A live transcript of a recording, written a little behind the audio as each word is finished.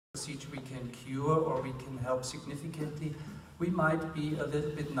procedure we can cure or we can help significantly, we might be a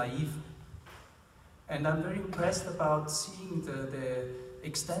little bit naive. And I'm very impressed about seeing the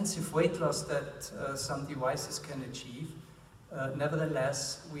extensive weight loss that some devices can achieve.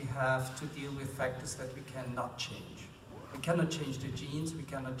 Nevertheless, we have to deal with factors that we cannot change. We cannot change the genes, we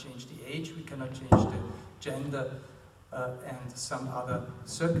cannot change the age, we cannot change the gender, and some other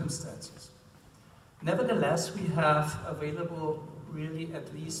circumstances. Nevertheless, we have available really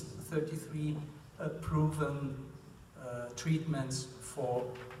at least 33 proven treatments for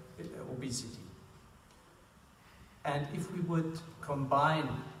obesity. And if we would combine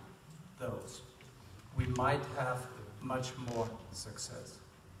those, we might have much more success.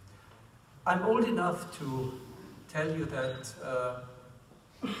 I'm old enough to tell you that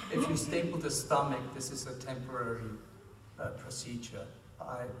if you staple the stomach, this is a temporary procedure.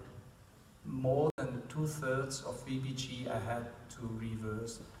 More than 2/3 of VBG I had to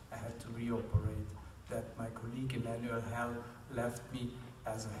reverse, I had to reoperate, that my colleague Emmanuel Hell left me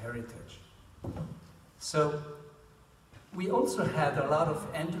as a heritage. So we also had a lot of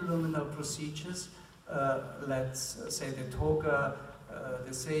endolumenal procedures, let's say the toga,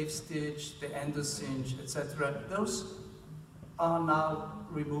 the safe stitch, the endocinch, etc. Those are now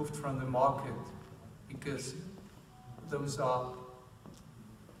removed from the market because those are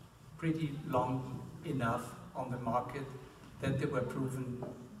pretty long enough on the market that they were proven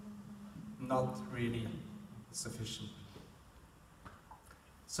not really sufficient.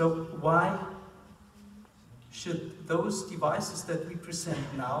 So why should those devices that we present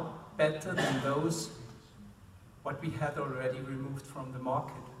now better than those what we had already removed from the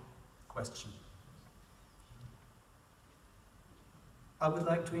market? Question. I would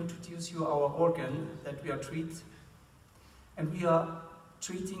like to introduce you our organ that we are treating. And we are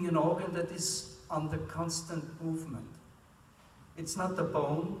treating an organ that is under constant movement. It's not the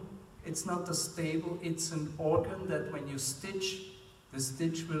bone, it's not the staple, it's an organ that when you stitch, the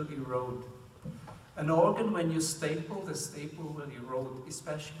stitch will erode. An organ, when you staple, the staple will erode,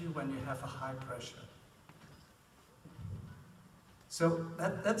 especially when you have a high pressure. So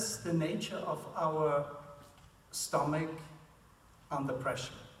that's the nature of our stomach under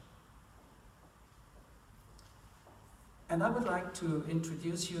pressure. And I would like to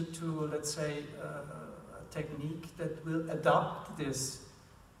introduce you to, let's say, a technique that will adapt this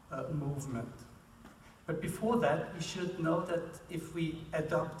movement. But before that, we should know that if we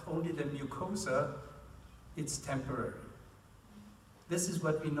adopt only the mucosa, it's temporary. This is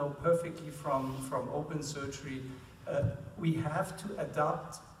what we know perfectly from open surgery. We have to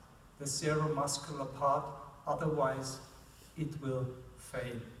adapt the seromuscular part, otherwise it will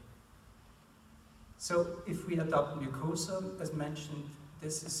fail. So if we adopt mucosa, as mentioned,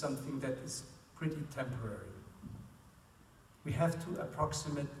 this is something that is pretty temporary. We have to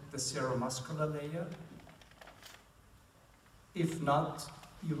approximate the seromuscular layer. If not,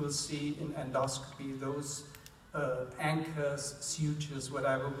 you will see in endoscopy those anchors, sutures,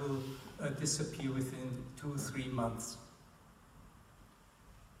 whatever, will disappear within 2-3 months.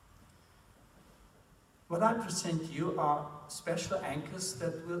 What I present you are special anchors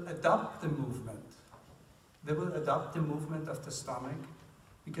that will adapt the movement. They will adapt the movement of the stomach,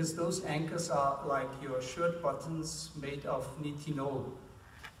 because those anchors are like your shirt buttons made of nitinol.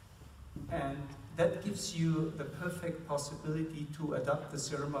 And that gives you the perfect possibility to adapt the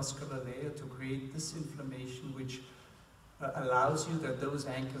seromuscular layer to create this inflammation, which allows you that those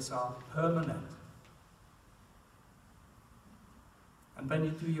anchors are permanent. And when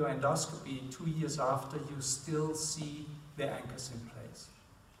you do your endoscopy 2 years after, you still see the anchors in place.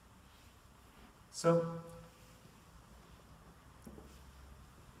 So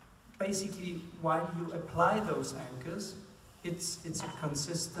basically, while you apply those anchors, it's a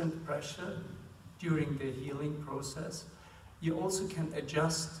consistent pressure during the healing process. You also can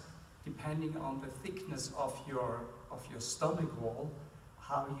adjust, depending on the thickness of your stomach wall,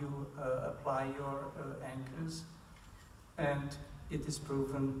 how you apply your anchors. And it is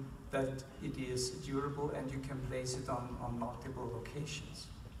proven that it is durable and you can place it on multiple locations.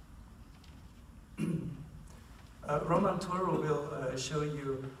 Roman Toro will show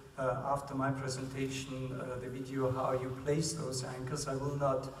you after my presentation the video how you place those anchors. I will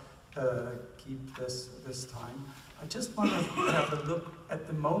not keep this time. I just want to have a look at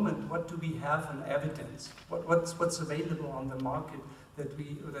the moment. What do we have in evidence? What's available on the market that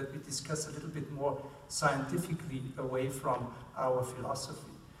we discuss a little bit more scientifically away from our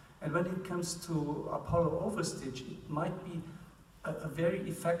philosophy? And when it comes to Apollo overstitch, it might be a very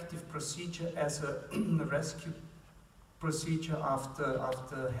effective procedure as a rescue procedure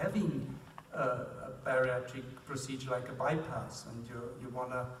after having a bariatric procedure like a bypass, and you want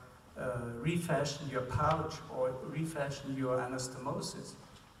to refashion your pouch or refashion your anastomosis.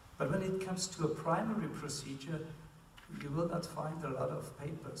 But when it comes to a primary procedure, you will not find a lot of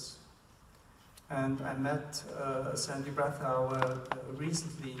papers. And I met Sandy Brathauer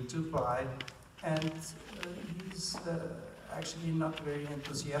recently in Dubai, and he's actually not very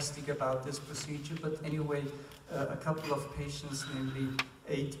enthusiastic about this procedure, but anyway, a couple of patients, namely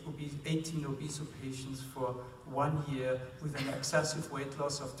 18 obese patients for 1 year with an excessive weight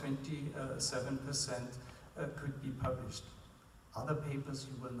loss of 27% could be published. Other papers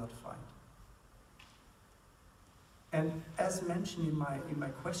you will not find. And as mentioned in my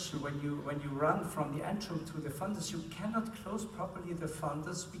question, when you run from the antrum to the fundus, you cannot close properly the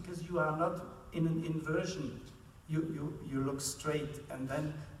fundus because you are not in an inversion. You look straight, and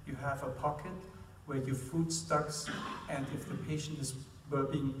then you have a pocket where your food stucks, and if the patient is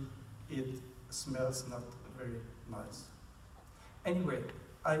burping, it smells not very nice. Anyway,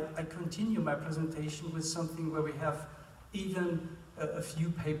 I continue my presentation with something where we have even a few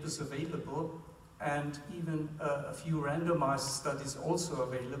papers available, and even a few randomized studies also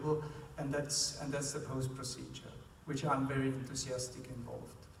available, and that's the post-procedure, which I'm very enthusiastic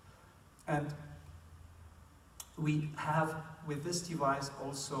involved. And we have, with this device,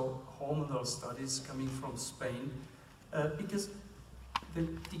 also hormonal studies coming from Spain, because the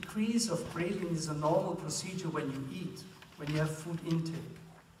decrease of ghrelin is a normal procedure when you eat, when you have food intake.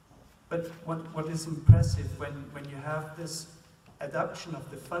 But what is impressive, when you have this adduction of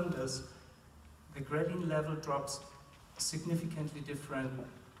the fundus, the ghrelin level drops significantly different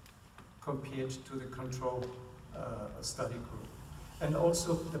compared to the control study group. And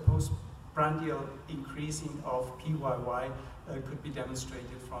also the postprandial increasing of PYY could be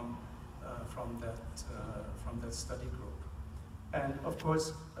demonstrated from that study group. And of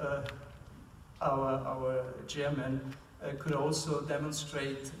course, our chairman could also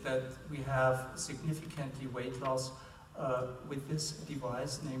demonstrate that we have significantly weight loss with this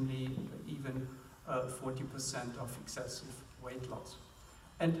device, namely even 40% of excessive weight loss.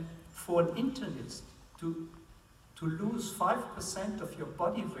 And for an internist to lose 5% of your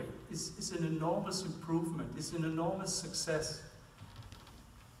body weight is an enormous improvement, is an enormous success.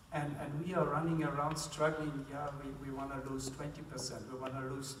 And we are running around struggling, yeah, we want to lose 20%, we want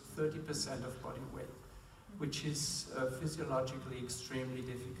to lose 30% of body weight, which is physiologically extremely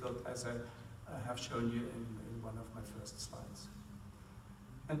difficult, as I have shown you in one of my first slides.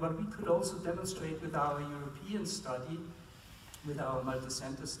 And what we could also demonstrate with our European study, with our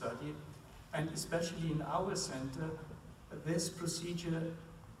multi-center study, and especially in our center, this procedure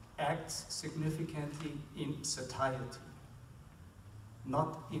acts significantly in satiety,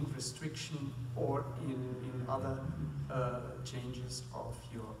 not in restriction or in other changes of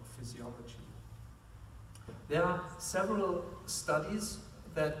your physiology. There are several studies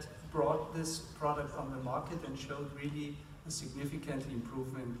that brought this product on the market and showed really a significant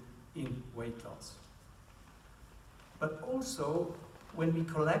improvement in weight loss. But also, when we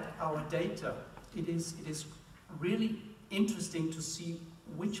collect our data, it is really interesting to see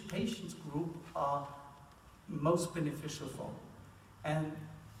which patient group are most beneficial for. And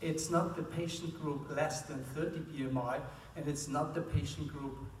it's not the patient group less than 30 BMI, and it's not the patient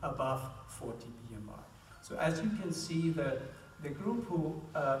group above 40 BMI. So as you can see, the group who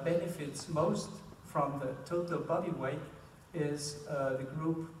benefits most from the total body weight is the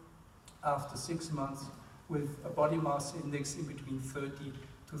group after 6 months with a body mass index in between 30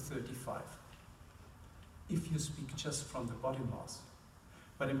 to 35, if you speak just from the body mass.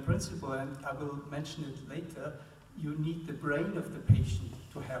 But in principle, and I will mention it later, you need the brain of the patient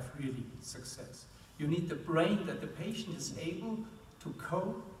to have really success. You need the brain that the patient is able to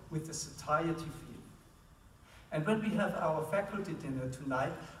cope with the satiety feeling. And when we have our faculty dinner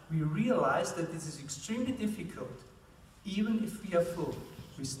tonight, we realize that this is extremely difficult. Even if we are full,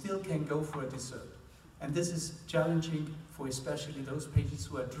 we still can go for a dessert. And this is challenging for especially those patients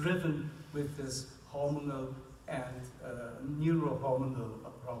who are driven with this hormonal and neurohormonal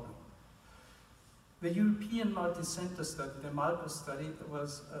problem. The European multi-center study, the MALPA study,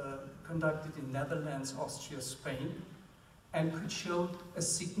 was conducted in Netherlands, Austria, Spain, and could show a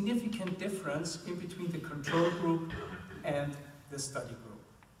significant difference in between the control group and the study group,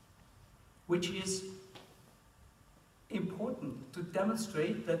 which is important to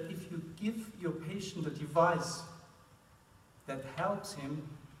demonstrate that if you give your patient a device that helps him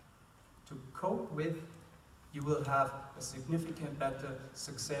to cope with, you will have a significant better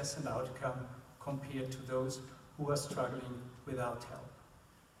success and outcome compared to those who are struggling without help.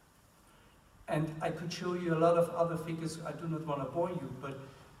 And I could show you a lot of other figures. I do not want to bore you, but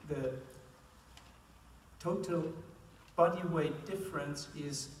the total body weight difference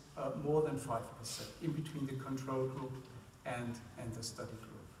is more than 5% in between the control group and the study group.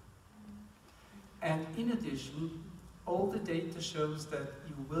 And in addition, all the data shows that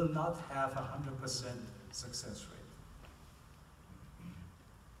you will not have a 100% success rate.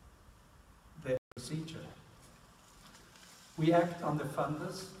 The procedure. We act on the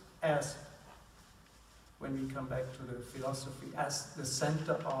fundus as, when we come back to the philosophy, as the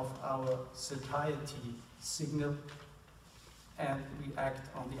center of our satiety signal, and we act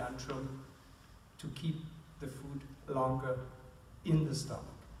on the antrum to keep the food longer in the stomach.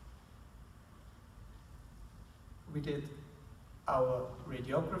 We did our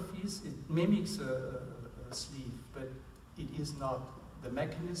radiographies. It mimics a sleeve, but it is not. The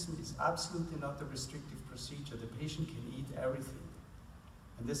mechanism is absolutely not a restrictive procedure. The patient can eat everything.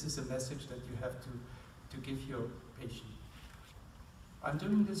 And this is a message that you have to give your patient. I'm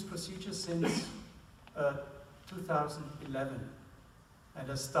doing this procedure since 2011,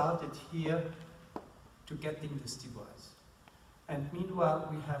 and I started here to getting this device. And meanwhile,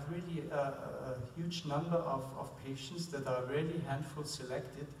 we have really a huge number of patients that are really handful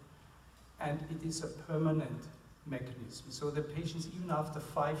selected, and it is a permanent mechanism. So the patients, even after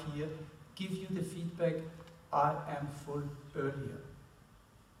 5 years, give you the feedback, I am full earlier.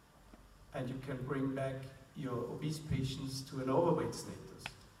 And you can bring back your obese patients to an overweight status.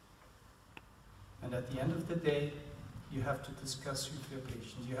 And at the end of the day, you have to discuss with your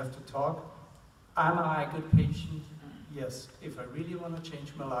patient. You have to talk, am I a good patient? Yes, if I really want to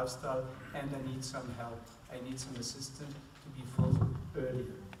change my lifestyle and I need some help, I need some assistance to be full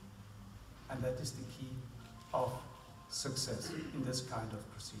earlier. And that is the key of success in this kind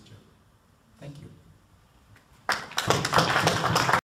of procedure. Thank you.